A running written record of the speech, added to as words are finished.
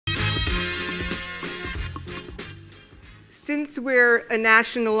Since we're a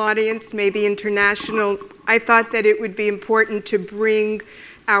national audience, maybe international, I thought that it would be important to bring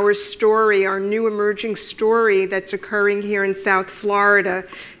our story, our new emerging story that's occurring here in South Florida,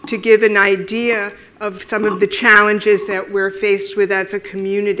 to give an idea of some of the challenges that we're faced with as a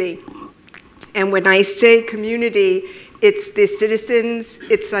community. And when I say community, it's the citizens,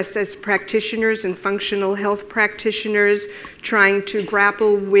 it's us as practitioners and functional health practitioners trying to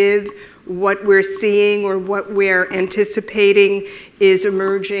grapple with what we're seeing or what we're anticipating is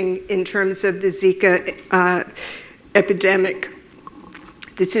emerging in terms of the Zika epidemic.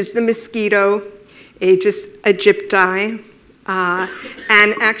 This is the mosquito, Aedes aegypti,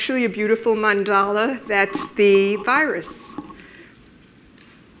 and actually a beautiful mandala, that's the virus.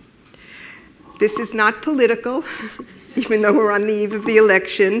 This is not political, even though we're on the eve of the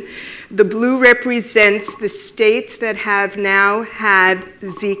election. The blue represents the states that have now had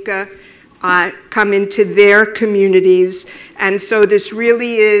Zika come into their communities. And so this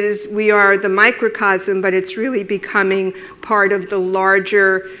really is, we are the microcosm, but it's really becoming part of the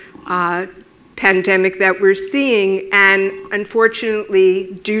larger pandemic that we're seeing. And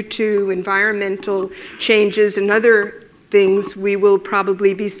unfortunately, due to environmental changes and other things, we will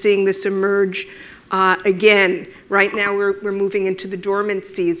probably be seeing this emerge again. Right now, we're moving into the dormant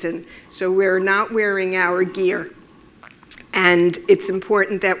season, so we're not wearing our gear. And it's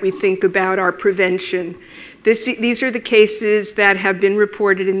important that we think about our prevention. These are the cases that have been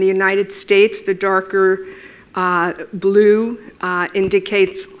reported in the United States. The darker blue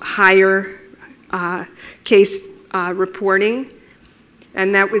indicates higher case reporting.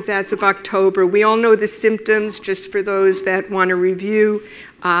 And that was as of October. We all know the symptoms, just for those that want to review.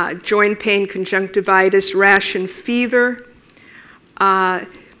 Joint pain, conjunctivitis, rash, and fever.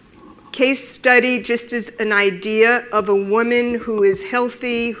 Case study, just as an idea of a woman who is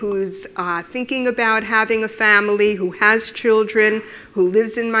healthy, who's thinking about having a family, who has children, who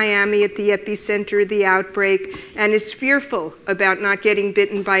lives in Miami at the epicenter of the outbreak, and is fearful about not getting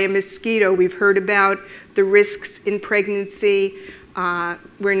bitten by a mosquito. We've heard about the risks in pregnancy.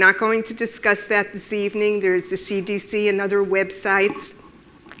 We're not going to discuss that this evening. There's the CDC and other websites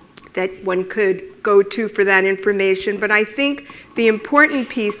that one could go to for that information. But I think the important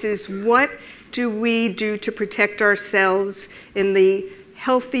piece is, what do we do to protect ourselves in the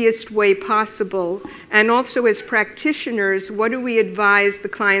healthiest way possible? And also as practitioners, what do we advise the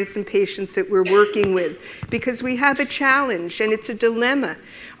clients and patients that we're working with? Because we have a challenge, and it's a dilemma.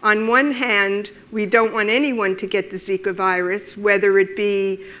 On one hand, we don't want anyone to get the Zika virus, whether it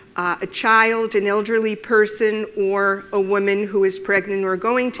be a child, an elderly person, or a woman who is pregnant or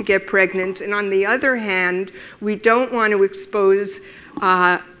going to get pregnant. And on the other hand, we don't want to expose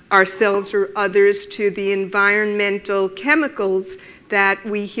ourselves or others to the environmental chemicals that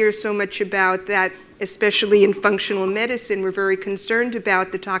we hear so much about, that especially in functional medicine, we're very concerned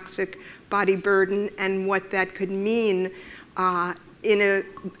about the toxic body burden and what that could mean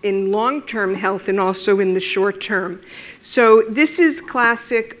in long-term health and also in the short term. So this is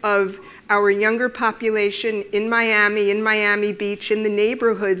classic of our younger population in Miami Beach, in the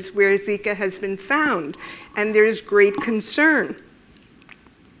neighborhoods where Zika has been found, and there's great concern.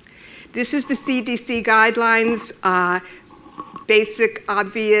 This is the CDC guidelines, basic,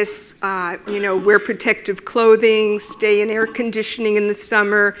 obvious, wear protective clothing, stay in air conditioning in the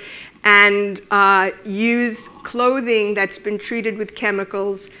summer, and use clothing that's been treated with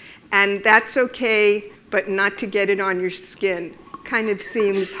chemicals, and that's okay, but not to get it on your skin. Kind of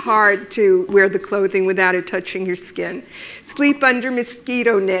seems hard to wear the clothing without it touching your skin. Sleep under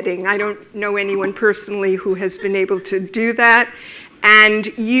mosquito netting. I don't know anyone personally who has been able to do that. And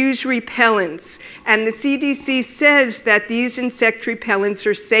use repellents. And the CDC says that these insect repellents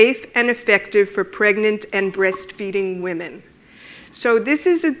are safe and effective for pregnant and breastfeeding women. So this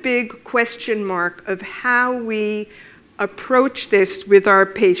is a big question mark of how we approach this with our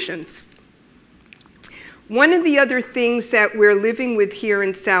patients. One of the other things that we're living with here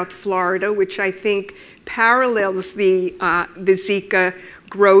in South Florida, which I think parallels the Zika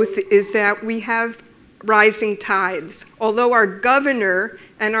growth, is that we have rising tides. Although our governor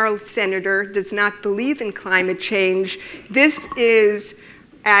and our senator does not believe in climate change, this is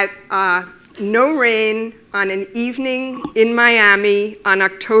at no rain on an evening in Miami on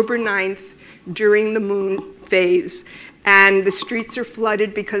October 9th during the moon phase. And the streets are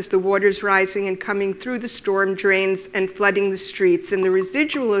flooded because the water's rising and coming through the storm drains and flooding the streets. And the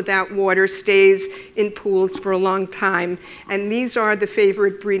residual of that water stays in pools for a long time. And these are the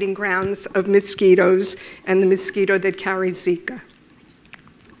favorite breeding grounds of mosquitoes and the mosquito that carries Zika.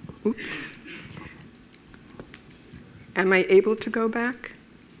 Oops. Am I able to go back?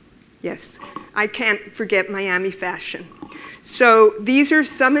 Yes, I can't forget Miami fashion. So these are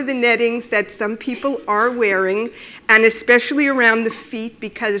some of the nettings that some people are wearing, and especially around the feet,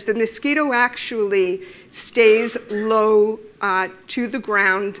 because the mosquito actually stays low to the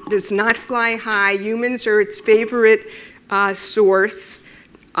ground, does not fly high. Humans are its favorite source.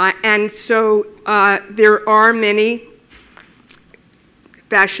 And so there are many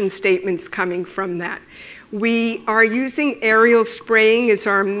fashion statements coming from that. We are using aerial spraying as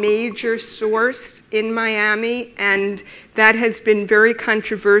our major source in Miami, and that has been very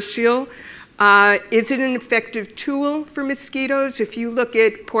controversial. Is it an effective tool for mosquitoes? If you look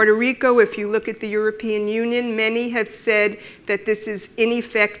at Puerto Rico, if you look at the European Union, many have said that this is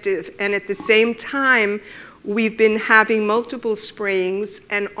ineffective. And at the same time, we've been having multiple sprayings,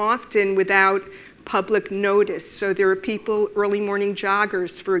 and often without public notice. So there are people, early morning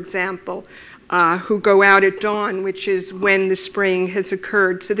joggers, for example, who go out at dawn, which is when the spraying has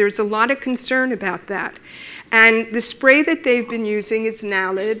occurred. So there's a lot of concern about that. And the spray that they've been using is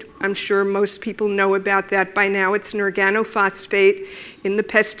Naled. I'm sure most people know about that by now. It's an organophosphate in the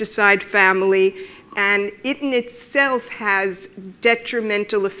pesticide family. And it in itself has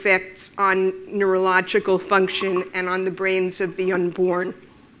detrimental effects on neurological function and on the brains of the unborn,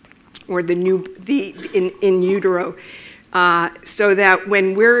 or in utero. So that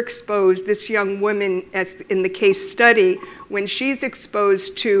when we're exposed, this young woman, as in the case study, when she's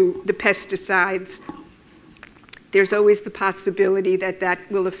exposed to the pesticides, there's always the possibility that that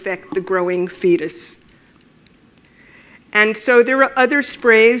will affect the growing fetus. And so there are other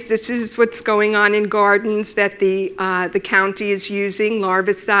sprays. This is what's going on in gardens that the county is using,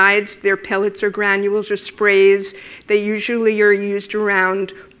 larvicides. They're pellets or granules or sprays. They usually are used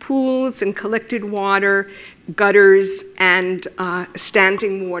around pools and collected water, gutters, and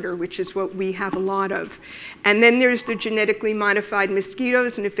standing water, which is what we have a lot of. And then there's the genetically modified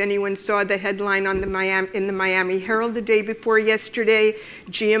mosquitoes, and if anyone saw the headline on in the Miami Herald the day before yesterday,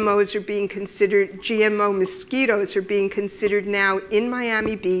 GMOs are being considered, GMO mosquitoes are being considered now in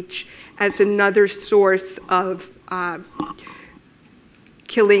Miami Beach as another source of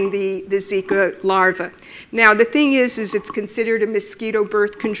killing the Zika larva. Now, the thing is it's considered a mosquito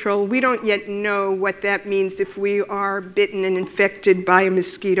birth control. We don't yet know what that means if we are bitten and infected by a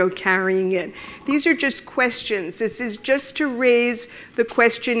mosquito carrying it. These are just questions. This is just to raise the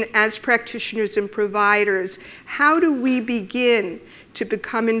question as practitioners and providers, how do we begin to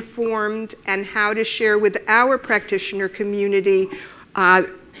become informed and how to share with our practitioner community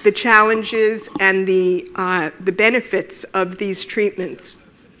the challenges and the benefits of these treatments.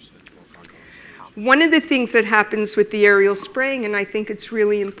 One of the things that happens with the aerial spraying, and I think it's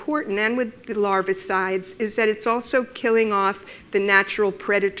really important, and with the larvicides, is that it's also killing off the natural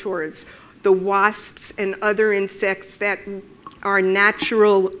predators, the wasps and other insects that are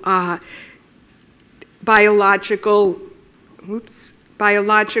natural biological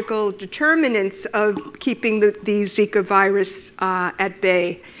determinants of keeping the Zika virus at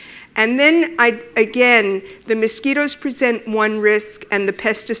bay. And then, again, the mosquitoes present one risk and the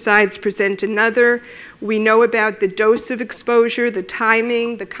pesticides present another. We know about the dose of exposure, the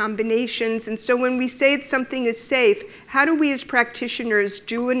timing, the combinations. And so when we say that something is safe, how do we as practitioners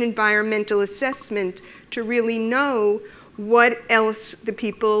do an environmental assessment to really know what else the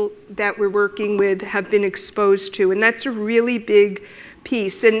people that we're working with have been exposed to? And that's a really big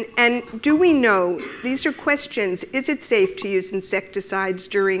piece. And do we know, these are questions, is it safe to use insecticides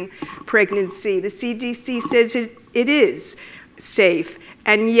during pregnancy? The CDC says it is safe,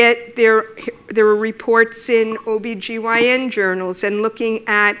 and yet there are reports in OBGYN journals and looking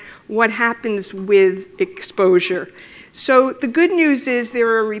at what happens with exposure. So the good news is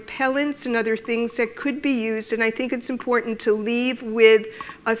there are repellents and other things that could be used, and I think it's important to leave with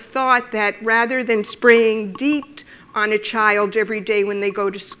a thought that rather than spraying DEET on a child every day when they go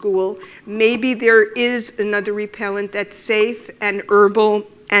to school, maybe there is another repellent that's safe and herbal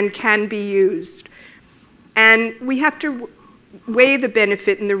and can be used. And we have to weigh the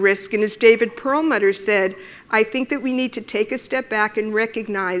benefit and the risk, and as David Perlmutter said, I think that we need to take a step back and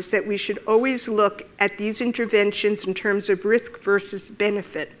recognize that we should always look at these interventions in terms of risk versus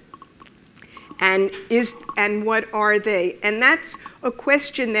benefit. And what are they? And that's a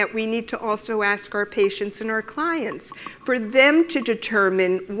question that we need to also ask our patients and our clients, for them to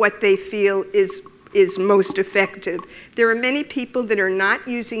determine what they feel is most effective. There are many people that are not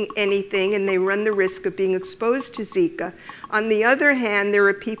using anything and they run the risk of being exposed to Zika. On the other hand, there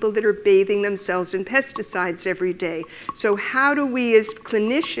are people that are bathing themselves in pesticides every day. So how do we as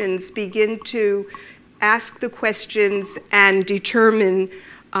clinicians begin to ask the questions and determine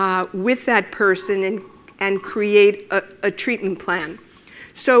with that person and create a treatment plan?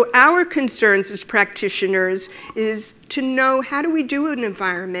 So our concerns as practitioners is to know, how do we do an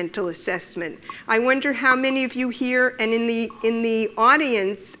environmental assessment? I wonder how many of you here and in the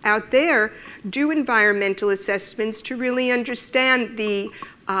audience out there do environmental assessments to really understand the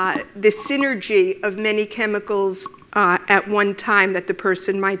synergy of many chemicals at one time that the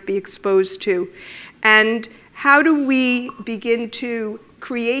person might be exposed to. And how do we begin to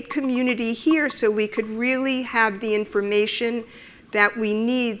create community here so we could really have the information that we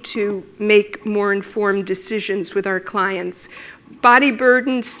need to make more informed decisions with our clients? Body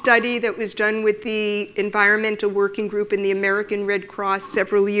burden study that was done with the Environmental Working Group in the American Red Cross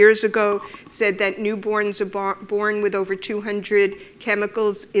several years ago said that newborns are born with over 200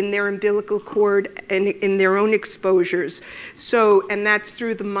 chemicals in their umbilical cord and in their own exposures. So, and that's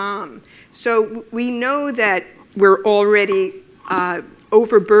through the mom. So we know that we're already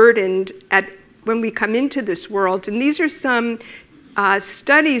overburdened when we come into this world. And these are some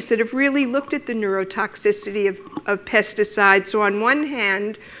studies that have really looked at the neurotoxicity of pesticides. So on one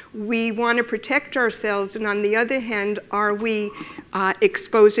hand, we want to protect ourselves, and on the other hand, are we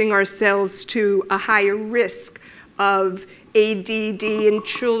exposing ourselves to a higher risk of ADD in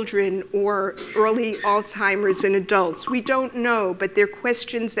children or early Alzheimer's in adults? We don't know, but they're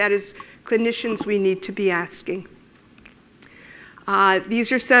questions that as clinicians we need to be asking.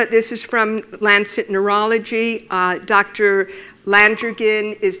 This is from Lancet Neurology. Dr.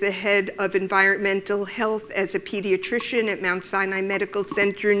 Landrigan is the head of environmental health as a pediatrician at Mount Sinai Medical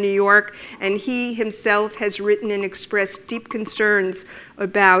Center in New York, and he himself has written and expressed deep concerns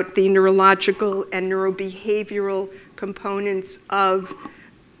about the neurological and neurobehavioral components of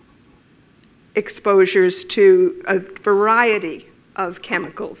exposures to a variety of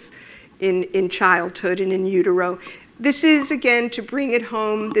chemicals in childhood and in utero. This is, again, to bring it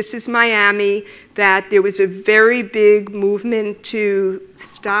home, this is Miami, that there was a very big movement to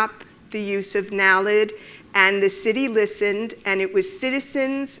stop the use of Naled, and the city listened, and it was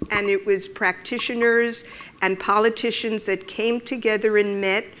citizens, and it was practitioners and politicians that came together and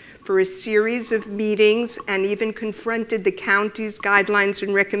met for a series of meetings and even confronted the county's guidelines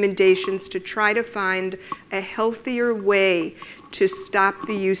and recommendations to try to find a healthier way to stop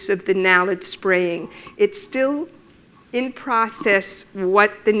the use of the Naled spraying. It's still in process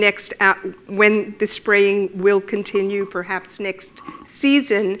what the next, when the spraying will continue, perhaps next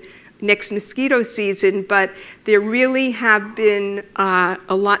season, next mosquito season, but there really have been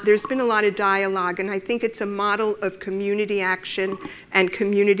there's been a lot of dialogue, and I think it's a model of community action and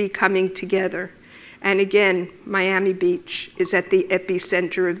community coming together. And again, Miami Beach is at the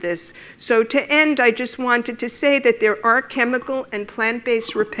epicenter of this. So to end, I just wanted to say that there are chemical and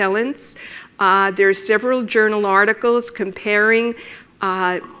plant-based repellents. There are several journal articles comparing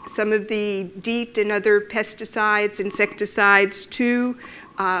some of the DEET and other pesticides, insecticides to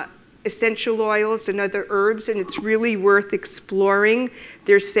essential oils and other herbs, and it's really worth exploring.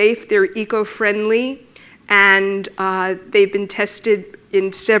 They're safe, they're eco-friendly, and they've been tested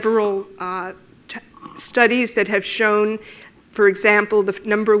in several studies that have shown, for example, the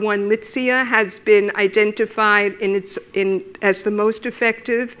 #1 Litsea has been identified as the most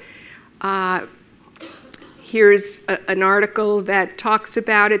effective. Here's an article that talks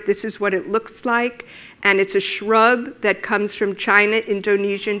about it. This is what it looks like. And it's a shrub that comes from China,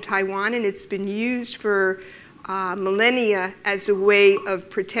 Indonesia, and Taiwan, and it's been used for millennia as a way of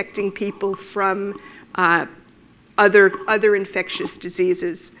protecting people from other infectious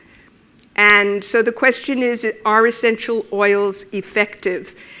diseases. And so the question is, are essential oils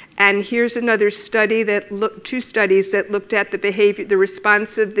effective? And here's another study two studies that looked at the behavior, the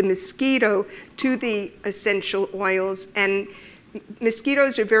response of the mosquito to the essential oils. And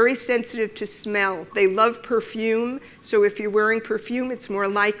mosquitoes are very sensitive to smell. They love perfume, so if you're wearing perfume, it's more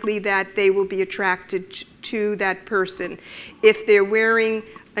likely that they will be attracted to that person. If they're wearing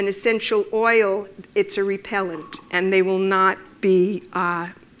an essential oil, it's a repellent, and they will not be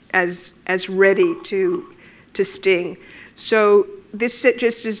as ready to sting. So this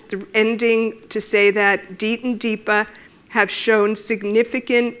just is the ending to say that DEET and DEPA have shown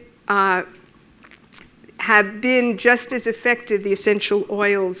significant, have been just as effective, the essential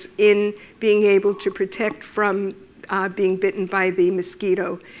oils, in being able to protect from being bitten by the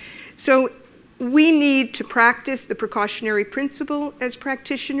mosquito. So we need to practice the precautionary principle as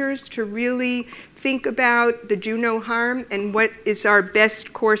practitioners to really think about the do no harm and what is our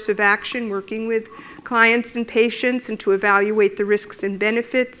best course of action working with clients and patients, and to evaluate the risks and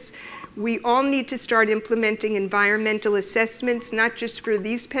benefits. We all need to start implementing environmental assessments, not just for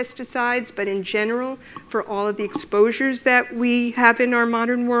these pesticides, but in general for all of the exposures that we have in our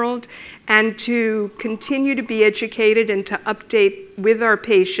modern world, and to continue to be educated and to update with our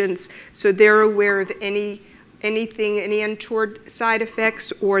patients so they're aware of any untoward side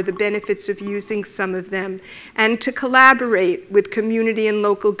effects or the benefits of using some of them, and to collaborate with community and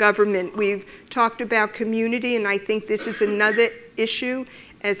local government. We've talked about community, and I think this is another issue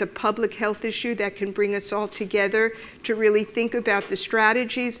as a public health issue that can bring us all together to really think about the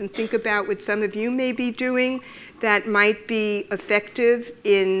strategies and think about what some of you may be doing that might be effective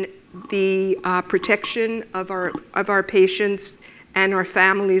in the protection of our patients and our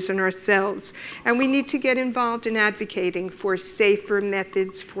families and ourselves. And we need to get involved in advocating for safer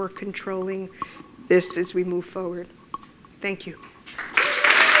methods for controlling this as we move forward. Thank you.